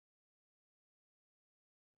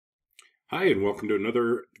Hi, and welcome to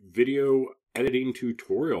another video editing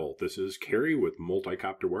tutorial. This is Carrie with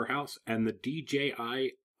Multicopter Warehouse and the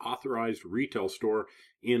DJI authorized retail store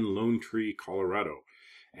in Lone Tree, Colorado.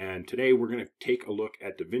 And today we're going to take a look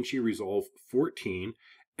at Davinci Resolve 14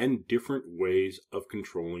 and different ways of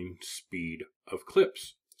controlling speed of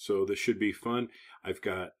clips. So this should be fun. I've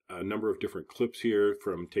got a number of different clips here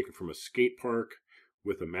taken from a skate park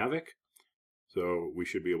with a Mavic. So we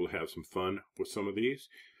should be able to have some fun with some of these.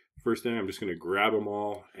 First thing, I'm just going to grab them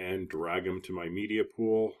all and drag them to my media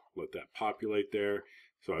pool, let that populate there.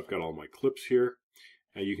 So I've got all my clips here.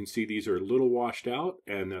 And you can see these are a little washed out,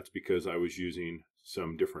 and that's because I was using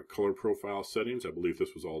some different color profile settings. I believe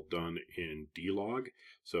this was all done in D-Log,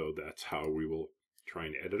 so that's how we will try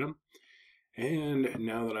and edit them. And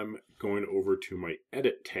now that I'm going over to my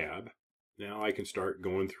Edit tab, now I can start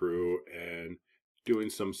going through and doing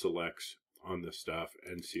some selects on this stuff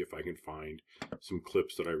and see if I can find some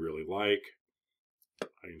clips that I really like.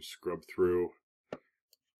 I can scrub through.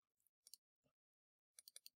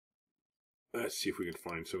 Let's see if we can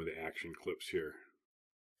find some of the action clips here.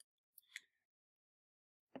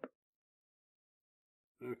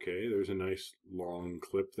 Okay, there's a nice long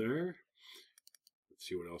clip there. Let's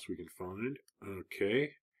see what else we can find.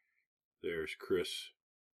 Okay, there's Chris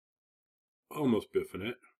almost biffing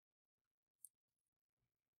it.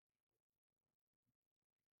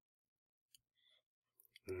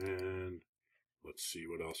 And let's see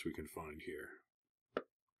what else we can find here.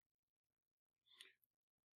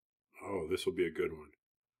 Oh, this will be a good one.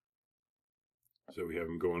 So we have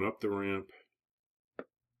him going up the ramp.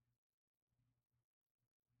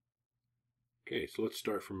 Okay, so let's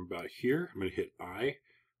start from about here. I'm going to hit I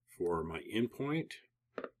for my in point.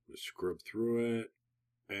 I'm going to scrub through it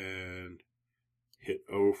and hit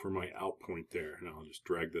O for my out point there. And I'll just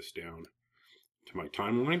drag this down to my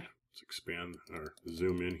timeline. Let's expand or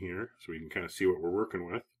zoom in here so we can kind of see what we're working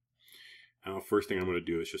with. Now, first thing I'm going to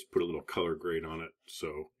do is just put a little color grade on it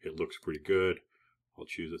so it looks pretty good. I'll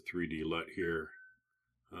choose a 3D LUT here.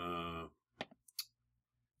 Let's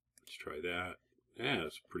try that. Yeah,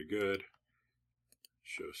 that's pretty good.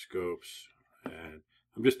 Show scopes. And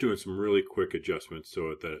I'm just doing some really quick adjustments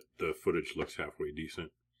so that the footage looks halfway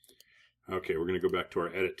decent. Okay, we're going to go back to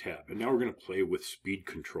our Edit tab. And now we're going to play with speed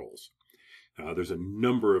controls. There's a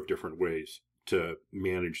number of different ways to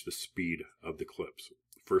manage the speed of the clips.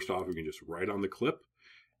 First off, we can just write on the clip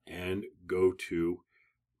and go to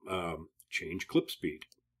change clip speed.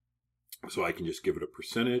 So I can just give it a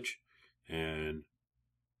percentage, and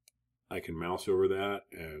I can mouse over that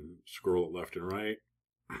and scroll it left and right.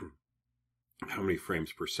 How many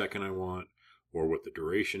frames per second I want, or what the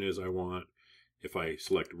duration is I want. If I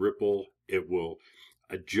select ripple, it will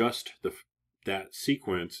adjust that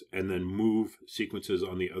sequence and then move sequences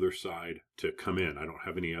on the other side to come in. I don't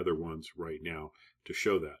have any other ones right now to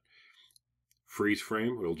show that. Freeze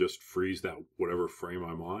frame, it'll just freeze that whatever frame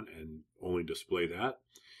I'm on and only display that.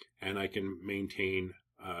 And I can maintain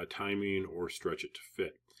timing or stretch it to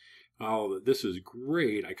fit. Oh, this is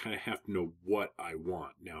great. I kind of have to know what I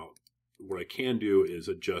want. Now, what I can do is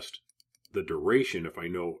adjust the duration if I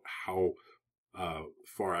know how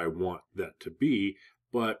far I want that to be,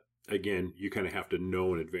 but again, you kind of have to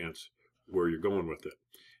know in advance where you're going with it.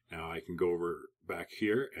 Now I can go over back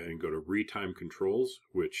here and go to Retime Controls,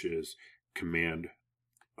 which is Command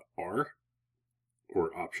R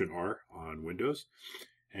or Option R on Windows.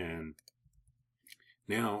 And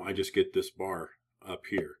now I just get this bar up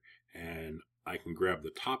here, and I can grab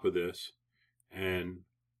the top of this and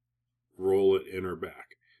roll it in or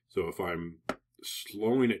back. So if I'm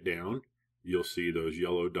slowing it down, you'll see those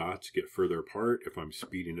yellow dots get further apart. If I'm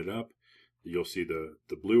speeding it up, you'll see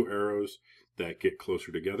the blue arrows that get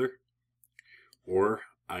closer together. Or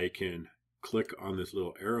I can click on this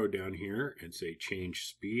little arrow down here and say change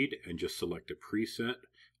speed and just select a preset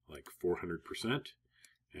like 400%.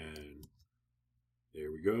 And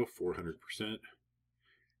there we go, 400%.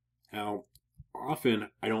 Now, often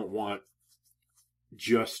I don't want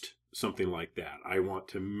just something like that. I want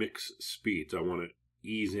to mix speeds. I want to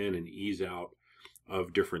ease in and ease out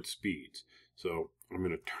of different speeds. So I'm going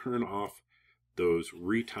to turn off those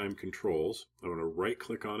retime controls. I'm going to right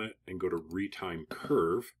click on it and go to retime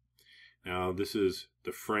curve. Now this is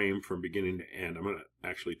the frame from beginning to end. I'm going to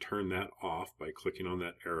actually turn that off by clicking on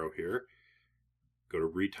that arrow here. Go to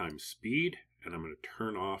retime speed, and I'm going to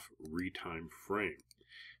turn off retime frame.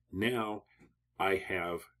 Now I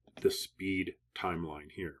have the speed timeline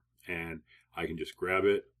here, and I can just grab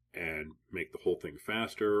it and make the whole thing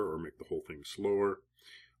faster or make the whole thing slower.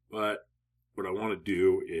 But what I want to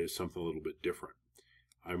do is something a little bit different.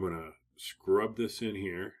 I'm going to scrub this in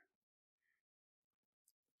here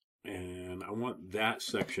And I want that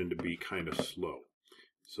section to be kind of slow.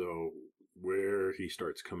 So where he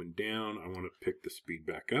starts coming down, I want to pick the speed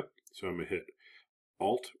back up. So I'm going to hit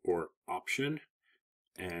Alt or Option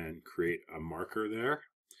and create a marker there.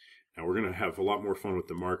 Now we're going to have a lot more fun with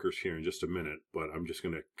the markers here in just a minute, but I'm just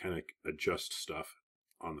going to kind of adjust stuff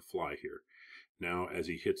on the fly here. Now as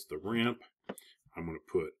he hits the ramp, I'm going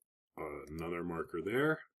to put another marker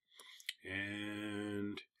there,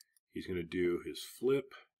 and he's going to do his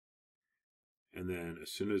flip. And then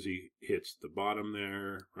as soon as he hits the bottom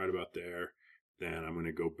there, right about there, then I'm going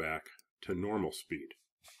to go back to normal speed.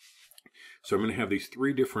 So I'm going to have these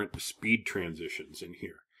 3 different speed transitions in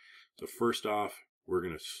here. So first off, we're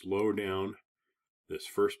going to slow down this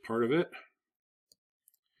first part of it.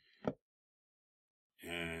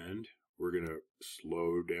 And we're going to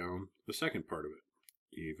slow down the second part of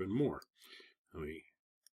it even more. Let me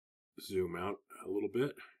zoom out a little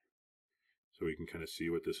bit so we can kind of see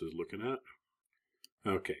what this is looking at.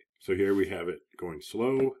 Okay, so here we have it going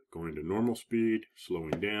slow, going to normal speed,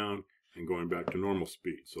 slowing down, and going back to normal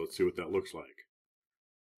speed. So let's see what that looks like.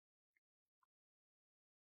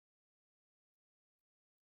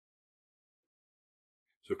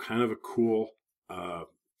 So kind of a cool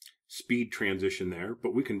speed transition there,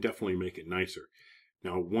 but we can definitely make it nicer.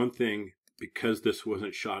 Now, one thing, because this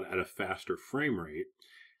wasn't shot at a faster frame rate,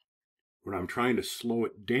 when I'm trying to slow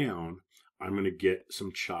it down, I'm going to get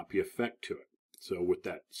some choppy effect to it. So with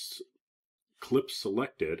that clip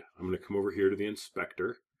selected, I'm going to come over here to the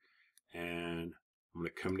inspector, and I'm going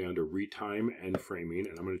to come down to retime and framing,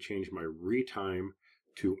 and I'm going to change my retime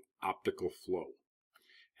to Optical Flow.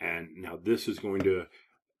 And now this is going to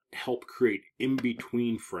help create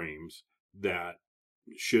in-between frames that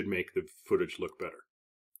should make the footage look better.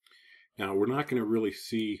 Now we're not going to really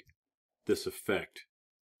see this effect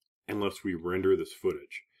unless we render this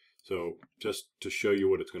footage. So just to show you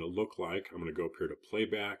what it's going to look like, I'm going to go up here to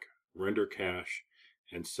Playback, Render Cache,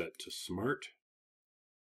 and set to Smart.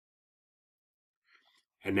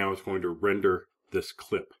 And now it's going to render this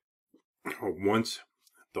clip. Once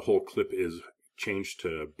the whole clip is changed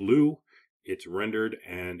to blue, it's rendered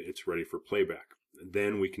and it's ready for playback.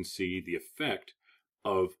 Then we can see the effect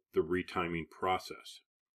of the retiming process.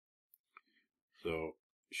 So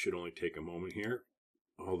it should only take a moment here,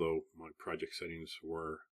 although my project settings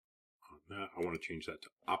were on that. I want to change that to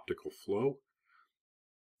Optical Flow.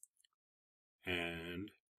 And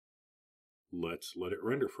let's let it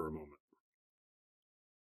render for a moment.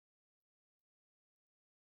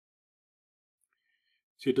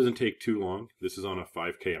 See, it doesn't take too long. This is on a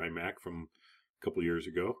 5K iMac from a couple years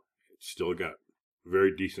ago. It's still got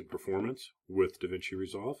very decent performance with Davinci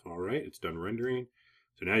Resolve. All right, it's done rendering.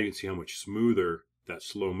 So now you can see how much smoother that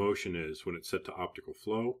slow motion is when it's set to Optical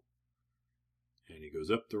Flow. And he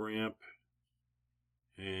goes up the ramp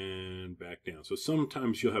and back down. So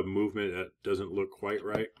sometimes you'll have movement that doesn't look quite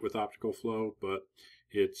right with Optical Flow, but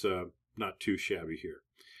it's not too shabby here.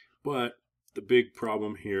 But the big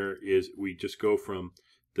problem here is we just go from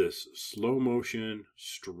this slow motion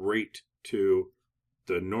straight to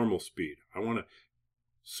the normal speed. I want to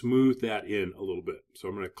smooth that in a little bit. So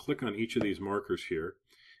I'm going to click on each of these markers here,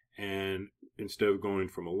 and instead of going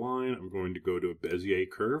from a line, I'm going to go to a Bezier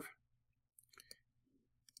curve.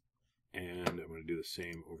 And I'm going to do the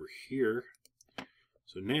same over here.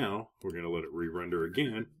 So now we're going to let it re-render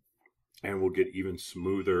again, and we'll get even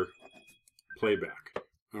smoother playback.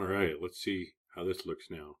 All right, let's see how this looks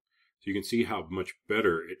now. So you can see how much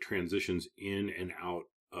better it transitions in and out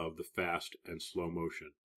of the fast and slow motion.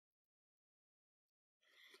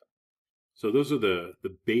 So those are the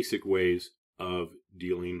basic ways of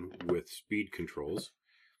dealing with speed controls.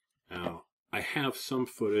 Now, I have some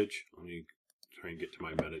footage. Let me try and get to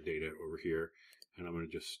my metadata over here, and I'm going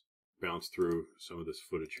to just bounce through some of this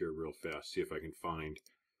footage here real fast, see if I can find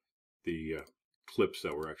the clips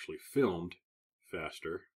that were actually filmed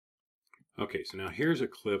faster. Okay, so now here's a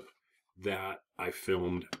clip that I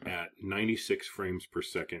filmed at 96 frames per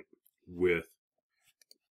second with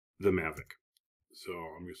the Mavic. So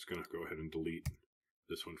I'm just going to go ahead and delete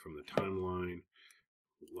this one from the timeline.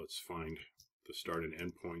 Let's find the start and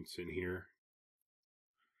end points in here.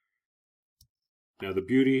 Now the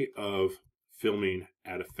beauty of filming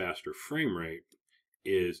at a faster frame rate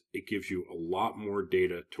is it gives you a lot more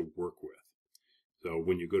data to work with. So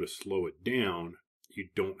when you go to slow it down, you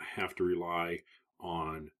don't have to rely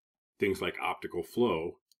on things like Optical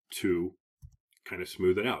Flow to kind of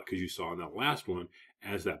smooth it out, because you saw in that last one,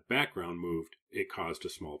 as that background moved, it caused a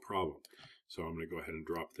small problem. So I'm going to go ahead and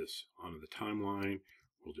drop this onto the timeline.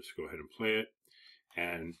 We'll just go ahead and play it.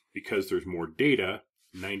 And because there's more data,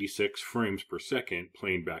 96 frames per second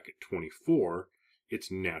playing back at 24 it's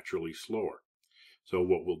naturally slower. So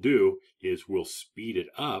what we'll do is we'll speed it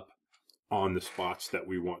up on the spots that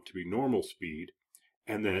we want to be normal speed,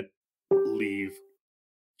 and then leave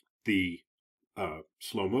the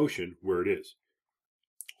slow motion where it is.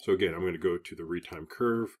 So again, I'm going to go to the retime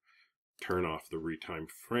curve, turn off the retime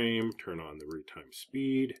frame, turn on the retime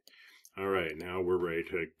speed. All right, now we're ready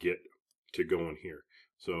to get to going here.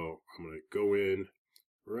 So I'm going to go in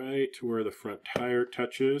right to where the front tire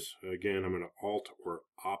touches. Again, I'm going to Alt or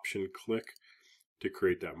Option click to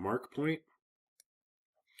create that mark point.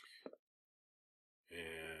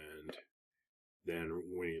 And then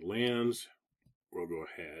when he lands, we'll go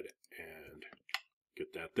ahead and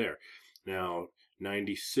get that there. Now,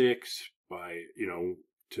 96 by,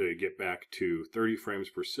 to get back to 30 frames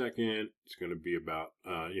per second, it's going to be about,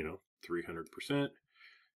 300%.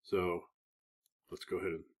 So let's go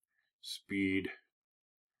ahead and speed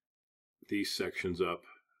these sections up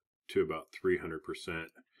to about 300%,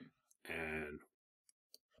 and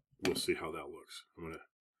we'll see how that looks. I'm going to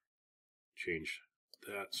change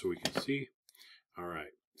that so we can see. All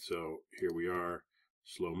right, so here we are,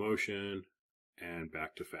 slow motion, and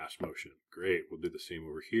back to fast motion. Great, we'll do the same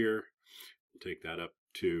over here. We'll take that up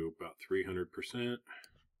to about 300%.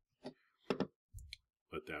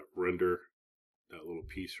 Let that render that little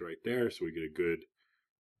piece right there so we get a good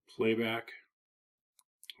playback.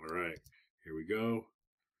 All right, here we go.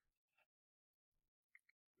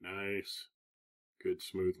 Nice, good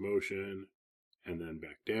smooth motion, and then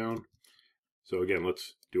back down. So again,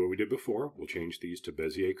 let's do what we did before. We'll change these to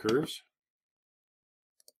Bezier curves.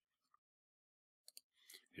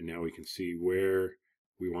 And now we can see where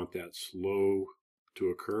we want that slow to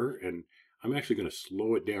occur. And I'm actually going to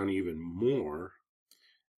slow it down even more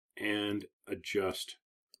and adjust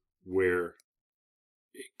where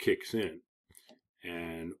it kicks in.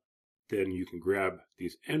 And then you can grab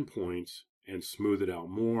these endpoints and smooth it out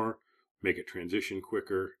more, make it transition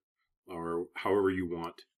quicker, or however you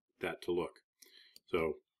want that to look.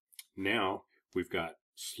 So now we've got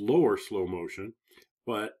slow motion,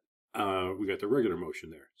 but we got the regular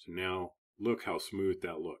motion there. So now look how smooth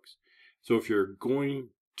that looks. So if you're going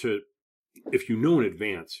to, if you know in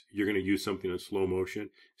advance you're going to use something in slow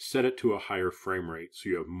motion, set it to a higher frame rate so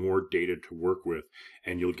you have more data to work with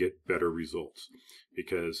and you'll get better results.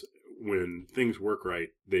 Because when things work right,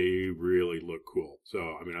 they really look cool.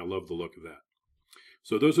 So, I mean, I love the look of that.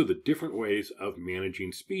 So those are the different ways of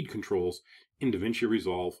managing speed controls in DaVinci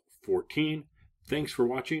Resolve 14. Thanks for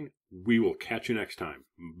watching. We will catch you next time.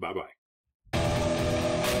 Bye-bye.